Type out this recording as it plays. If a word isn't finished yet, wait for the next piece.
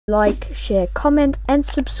like, share, comment and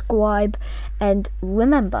subscribe, and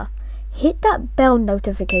remember, hit that bell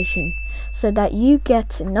notification so that you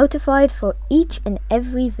get notified for each and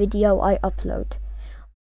every video I upload.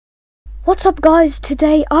 What's up guys,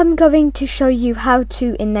 today I'm going to show you how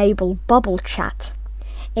to enable bubble chat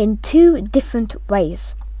in 2 different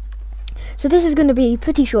ways. So this is going to be a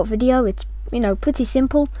pretty short video. It's pretty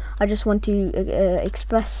simple. I just want to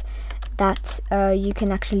express that you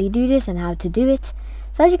can actually do this and how to do it.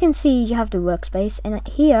 So as you can see, you have the workspace, and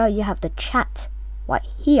here you have the chat right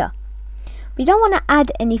here. But you don't want to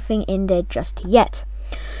add anything in there just yet.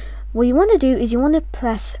 What you want to do is you want to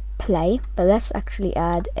press play, but let's actually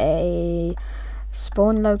add a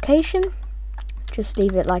spawn location. Just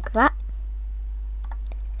leave it like that.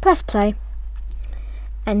 Press play,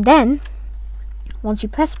 and then once you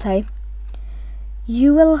press play,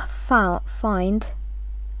 you will find,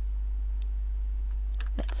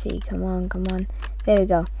 let's see, come on, there we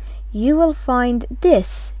go, you will find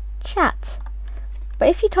this chat. But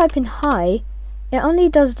if you type in hi, it only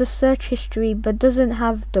does the search history but doesn't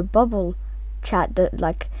have the bubble chat,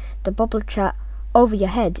 the bubble chat over your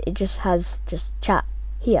head. It just has chat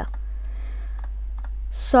here.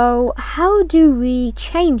 So how do we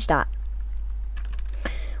change that?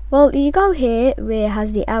 Well, you go here where it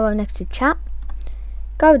has the arrow next to chat,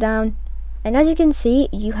 go down, and as you can see,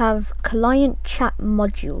 you have client chat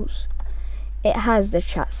modules. It has the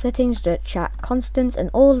chat settings, the chat constants, and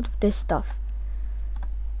all of this stuff.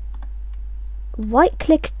 Right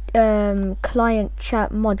click client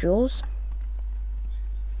chat modules,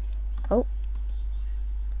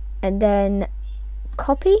 and then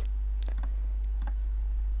copy,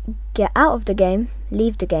 get out of the game,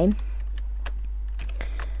 leave the game,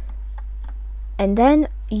 and then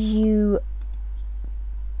you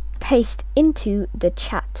paste into the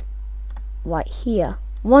chat right here.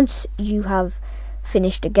 Once you have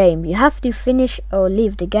finished the game, you have to finish or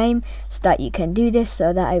leave the game so that you can do this,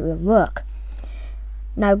 so that it will work.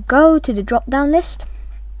 Now go to the drop down list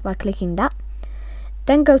by clicking that,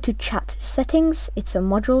 then go to chat settings. It's a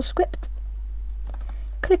module script,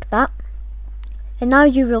 click that, and now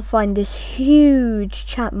you will find this huge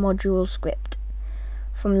chat module script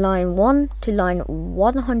from line 1 to line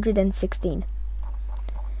 116.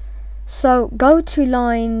 So go to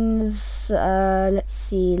lines, let's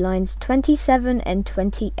see, lines 27 and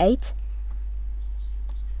 28.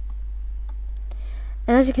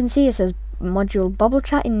 And as you can see, it says module bubble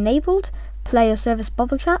chat enabled, player service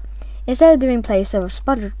bubble chat. Instead of doing player service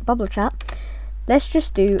bubble chat, let's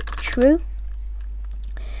just do true.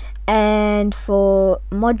 And for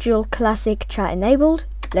module classic chat enabled,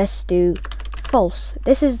 let's do false.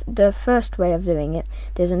 This is the first way of doing it.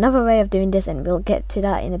 There's another way of doing this, and we'll get to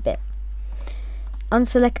that in a bit.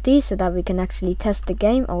 Unselect these so that we can actually test the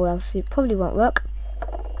game, or else it probably won't work.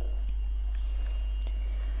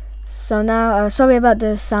 So now, sorry about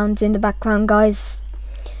the sounds in the background guys.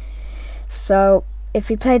 So if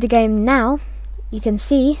we play the game now, you can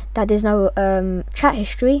see that there's no chat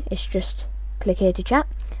history. It's just click here to chat.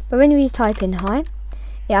 But when we type in hi,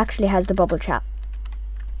 it actually has the bubble chat.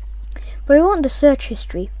 But we want the search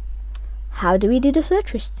history. How do we do the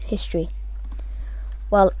search history?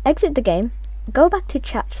 Well, exit the game, go back to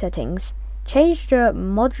chat settings, change the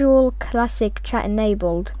module classic chat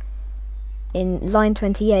enabled in line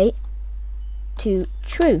 28 to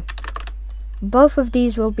true. Both of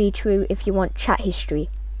these will be true if you want chat history.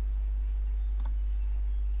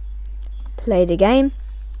 Play the game.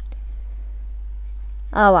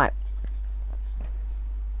 Alright.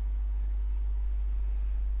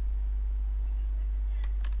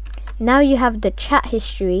 Now you have the chat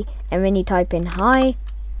history, and when you type in hi,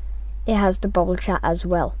 it has the bubble chat as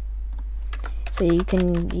well. So you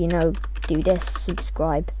can, do this,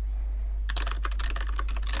 subscribe.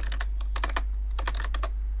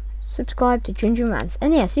 Subscribe to Ginger Rants.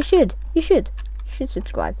 And yes, you should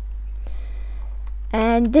subscribe.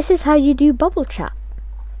 And this is how you do bubble chat.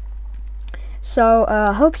 So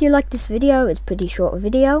I hope you liked this video. It's a pretty short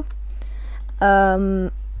video.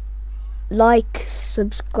 Like,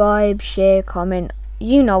 subscribe, share, comment.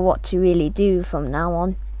 You know what to really do from now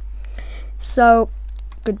on. So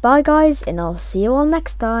goodbye guys, and I'll see you all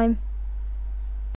next time.